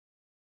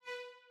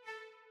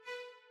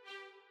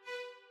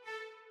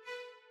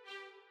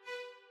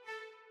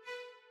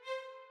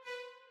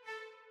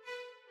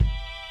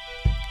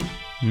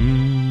Yeah,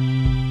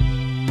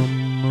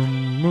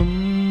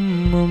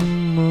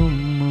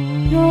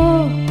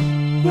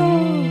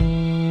 yeah.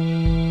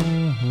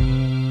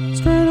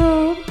 Straight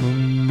up.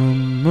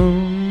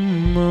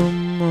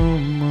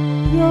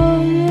 Yeah,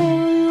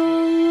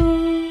 yeah,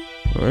 yeah.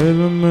 Read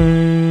the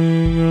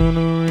mail,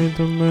 gonna read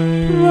the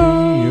mail.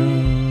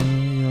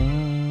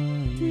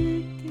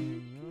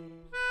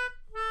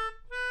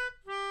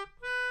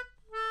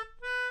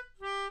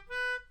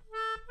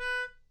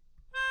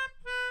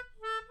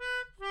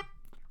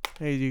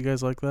 Hey, do you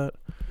guys like that?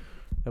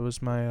 That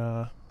was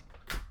my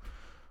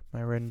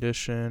my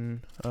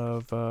rendition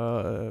of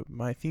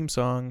my theme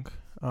song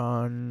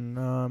on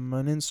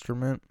an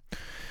instrument.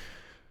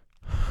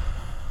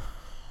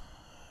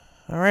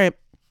 All right,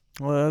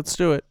 well, let's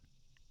do it.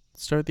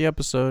 Start the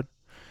episode.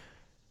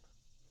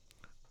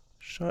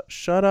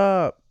 Shut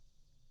up.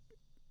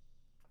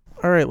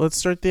 All right, let's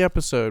start the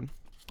episode.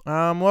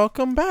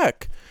 Welcome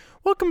back.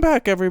 Welcome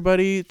back,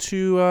 everybody,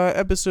 to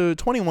episode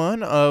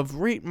 21 of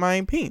Rate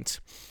My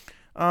Paint.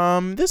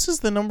 This is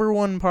the number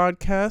one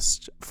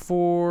podcast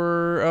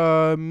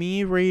for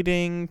me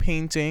rating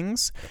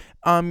paintings.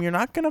 You're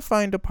not gonna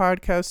find a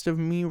podcast of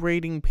me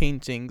rating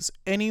paintings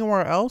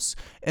anywhere else,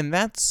 and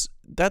that's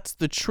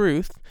the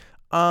truth.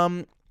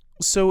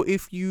 So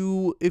if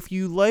you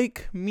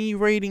like me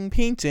rating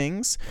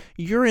paintings,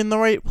 you're in the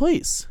right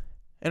place,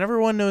 and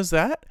everyone knows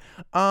that.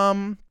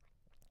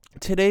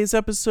 Today's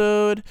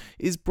episode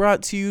is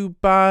brought to you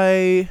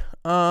by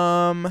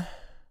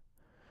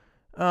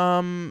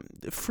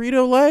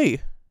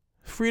Frito-Lay.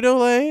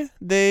 Frito-Lay,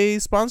 they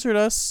sponsored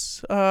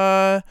us,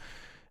 but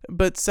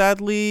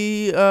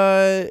sadly,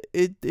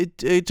 it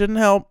didn't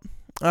help.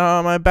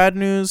 My bad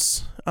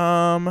news,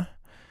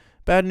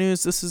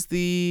 this is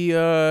the,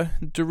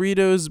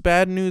 Doritos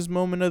bad news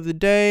moment of the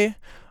day.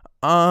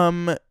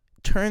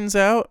 Turns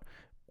out,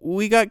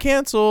 we got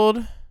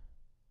canceled.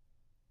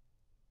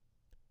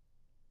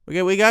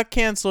 We got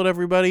canceled,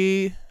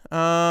 everybody.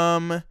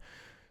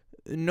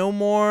 No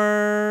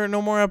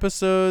more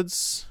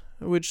episodes,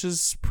 which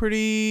is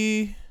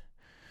pretty,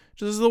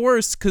 just is the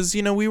worst, because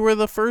we were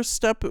the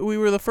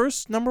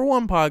first number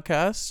one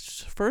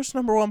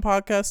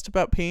podcast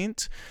about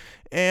paint,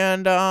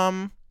 and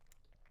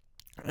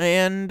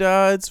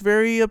it's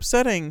very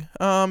upsetting,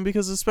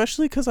 because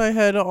especially because I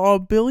had a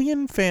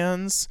billion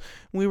fans.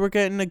 We were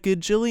getting a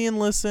gajillion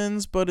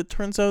listens, but it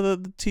turns out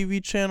that the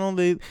TV channel,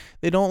 they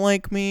don't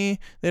like me,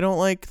 they don't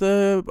like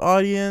the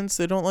audience,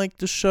 they don't like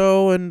the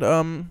show,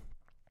 and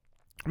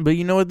but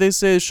you know what they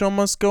say, show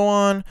must go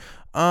on.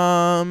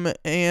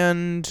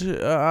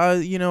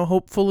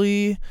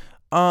 Hopefully,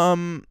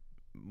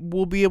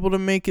 we'll be able to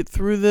make it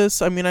through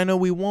this. I mean, I know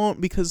we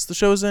won't, because the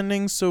show's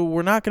ending, so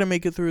we're not gonna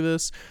make it through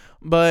this.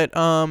 But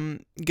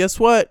guess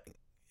what?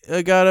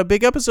 I got a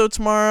big episode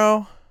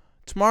tomorrow,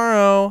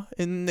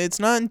 and it's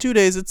not in 2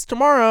 days. It's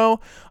tomorrow.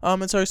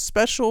 It's our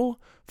special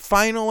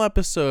final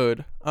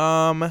episode.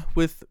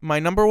 With my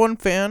number one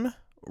fan,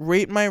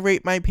 Rate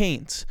My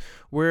Paint.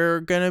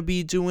 We're gonna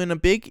be doing a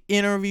big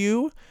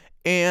interview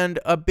and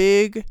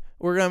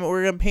we're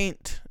gonna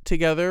paint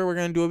together. We're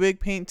gonna do a big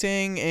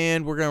painting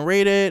and we're gonna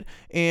rate it,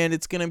 and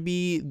it's gonna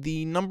be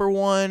the number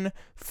one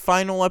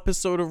final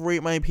episode of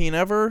Rate My Paint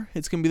ever.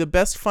 It's gonna be the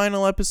best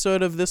final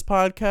episode of this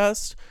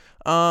podcast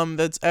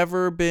that's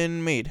ever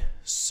been made.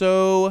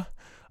 So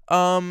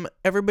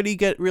everybody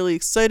get really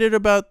excited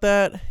about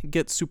that.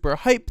 Get super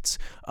hyped.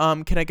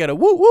 Can I get a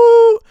woo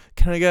woo?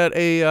 Can I get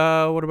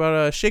a what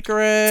about a shaker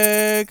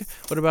egg?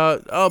 What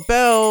about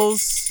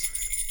bells?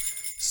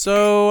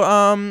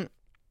 So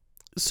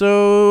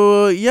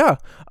yeah.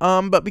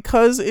 But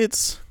because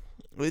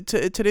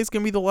today's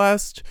gonna be the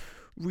last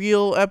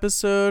real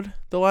episode,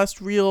 the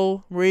last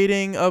real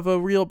rating of a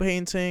real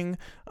painting,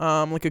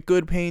 like a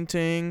good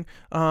painting,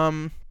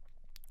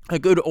 a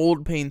good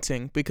old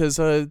painting, because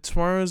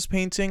tomorrow's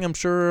painting, I'm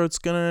sure it's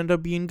gonna end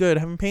up being good.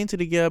 I haven't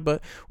painted it yet,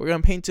 but we're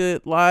gonna paint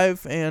it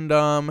live, and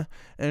I'm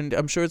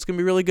sure it's gonna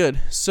be really good.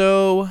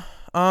 So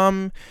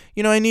I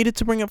needed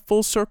to bring it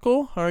full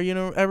circle. Or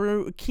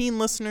ever keen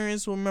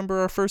listeners will remember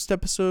our first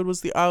episode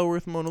was the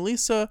Isleworth Mona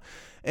Lisa,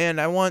 and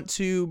I want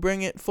to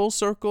bring it full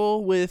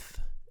circle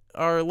with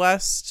our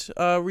last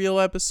real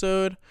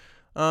episode,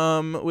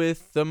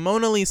 with the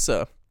Mona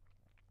Lisa.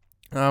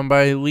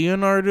 By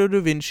Leonardo da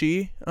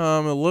Vinci.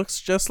 It looks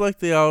just like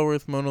the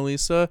Isleworth Mona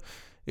Lisa,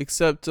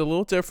 except a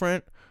little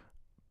different.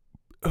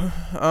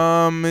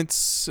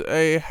 It's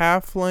a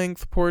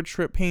half-length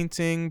portrait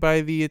painting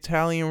by the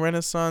Italian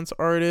Renaissance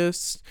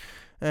artist,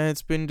 and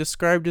it's been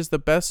described as the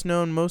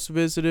best-known, most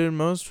visited,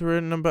 most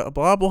written about,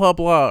 blah, blah,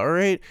 blah. All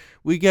right,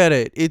 we get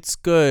it. It's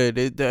good.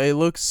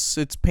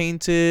 It's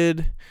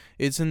painted.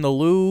 It's in the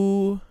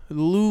Louvre,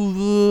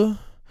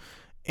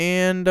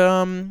 and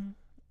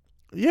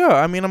yeah,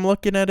 I mean, I'm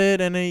looking at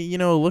it, and it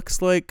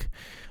looks like,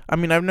 I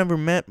mean, I've never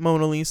met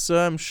Mona Lisa.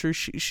 I'm sure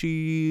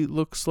she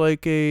looks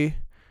like a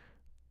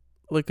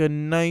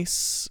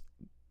nice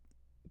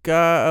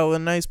guy, a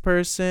nice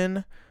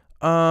person.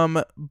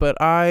 But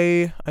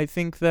I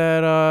think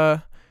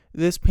that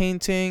this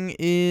painting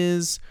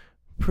is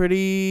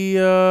pretty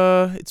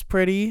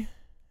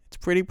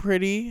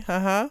pretty,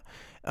 haha.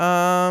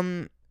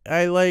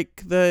 I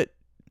like that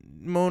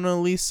Mona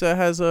Lisa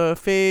has a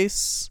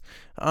face,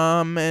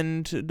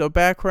 and the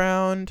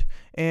background,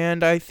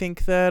 and I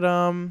think that,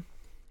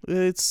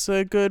 it's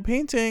a good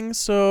painting,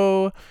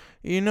 so,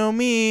 you know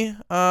me,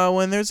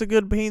 when there's a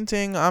good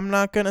painting, I'm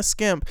not gonna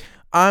skimp.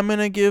 I'm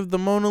gonna give the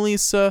Mona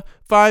Lisa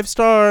 5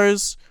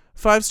 stars.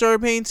 5-star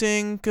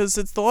painting, because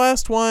it's the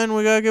last one.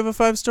 We gotta give it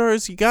 5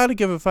 stars. You gotta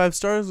give it 5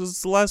 stars.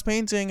 It's the last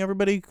painting.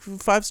 Everybody,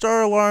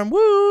 5-star alarm.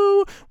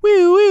 Woo!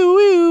 Woo! Woo!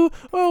 Woo!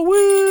 Oh,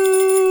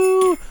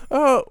 woo!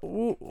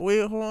 Oh,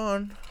 wait, hold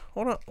on.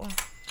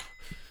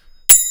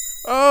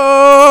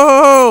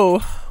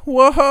 Oh!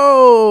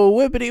 Whoa!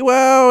 Whippity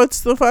wow!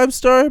 It's the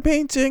 5-star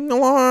painting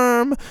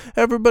alarm!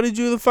 Everybody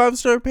do the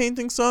 5-star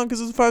painting song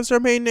because it's a 5-star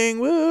painting!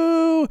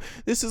 Woo!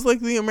 This is like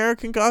the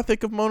American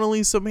Gothic of Mona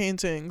Lisa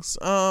paintings.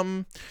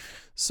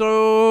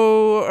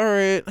 So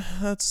alright,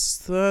 that's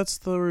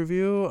the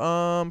review.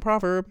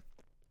 Proverb.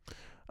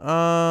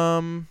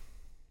 A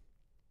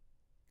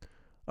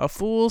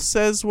fool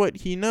says what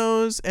he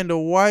knows, and a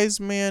wise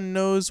man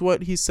knows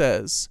what he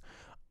says.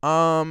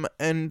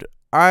 And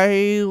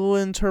I'll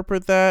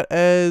interpret that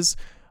as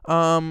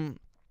I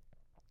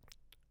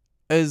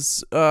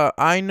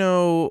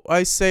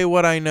say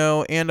what I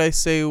know, and I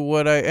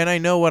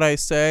know what I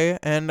say,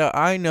 and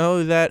I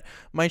know that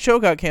my show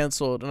got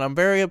canceled, and I'm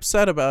very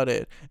upset about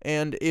it.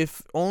 And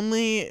if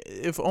only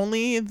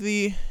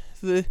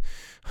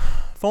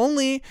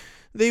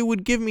they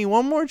would give me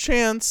one more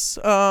chance,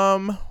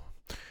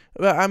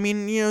 I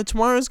mean,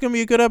 tomorrow's going to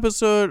be a good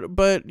episode,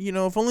 but,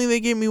 if only they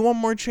gave me one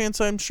more chance,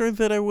 I'm sure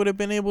that I would have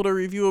been able to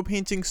review a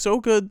painting so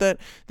good that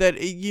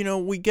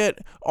we get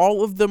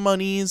all of the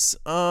monies,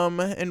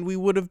 and we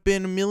would have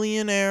been a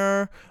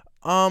millionaire,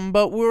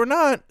 but we're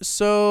not,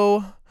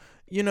 so,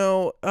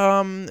 play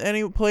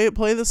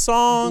the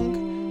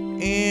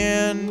song,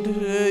 and,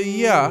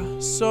 yeah,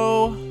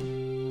 so,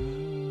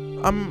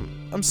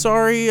 I'm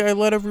sorry I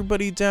let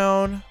everybody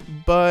down,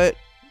 but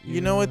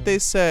you know what they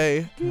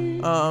say,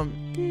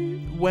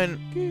 when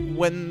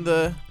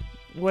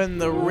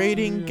the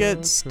rating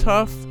gets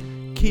tough,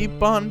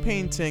 keep on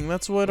painting.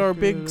 That's what our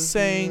big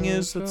saying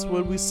is. That's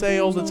what we say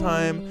all the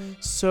time.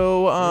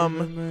 So I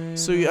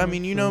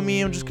mean, you know me,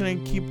 I'm just gonna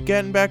keep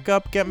getting back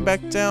up, getting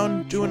back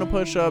down, doing a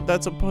push-up.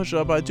 That's a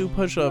push-up. I do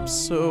push-ups.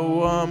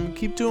 So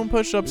keep doing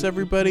push-ups,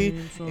 everybody,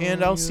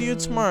 and I'll see you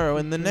tomorrow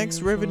in the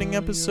next riveting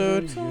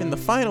episode, in the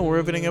final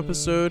riveting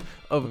episode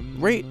of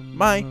Rate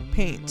My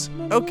Paint.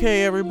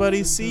 Okay,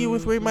 everybody, see you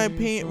with Rate My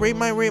Paint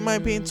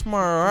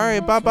tomorrow. All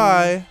right,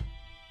 bye.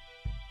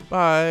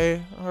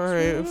 Bye. All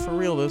right, for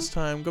real this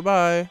time.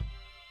 Goodbye.